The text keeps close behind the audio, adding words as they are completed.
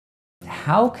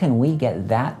how can we get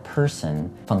that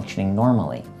person functioning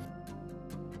normally?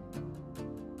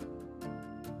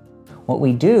 What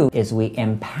we do is we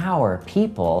empower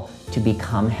people to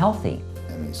become healthy.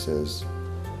 And he says,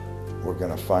 we're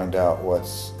going to find out what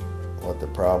the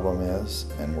problem is,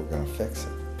 and we're going to fix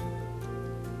it.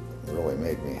 It really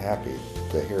made me happy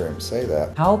to hear him say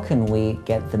that. How can we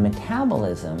get the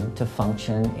metabolism to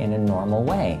function in a normal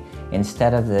way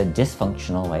instead of the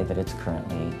dysfunctional way that it's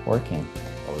currently working?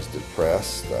 I was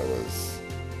depressed.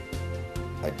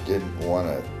 I didn't want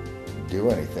to do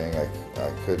anything. I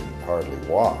couldn't hardly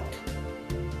walk.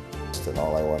 And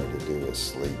all I wanted to do was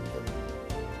sleep.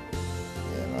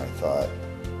 And I thought,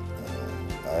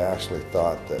 I actually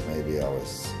thought that maybe I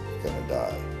was going to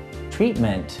die.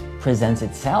 Treatment presents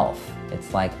itself.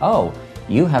 It's like, oh,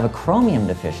 you have a chromium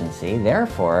deficiency,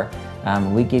 therefore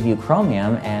we give you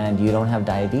chromium and you don't have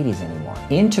diabetes anymore.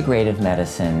 Integrative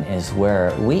medicine is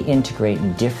where we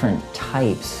integrate different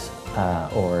types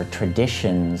or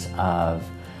traditions of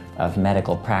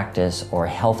medical practice or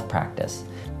health practice.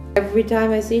 Every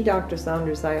time I see Dr.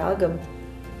 Saunders, I hug him.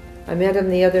 I met him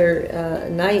the other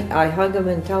night. I hug him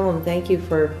and tell him thank you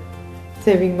for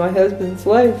saving my husband's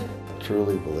life. I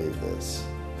truly believe this,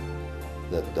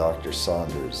 that Dr.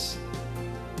 Saunders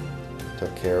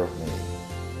took care of me.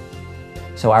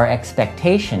 So our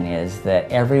expectation is that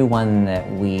everyone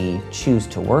that we choose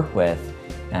to work with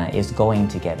is going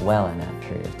to get well in that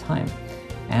period of time.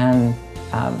 And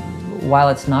while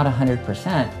it's not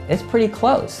 100%, it's pretty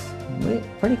close.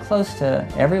 Pretty close to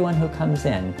everyone who comes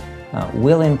in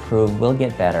will improve, will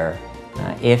get better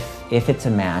if it's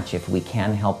a match, if we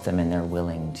can help them and they're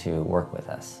willing to work with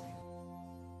us.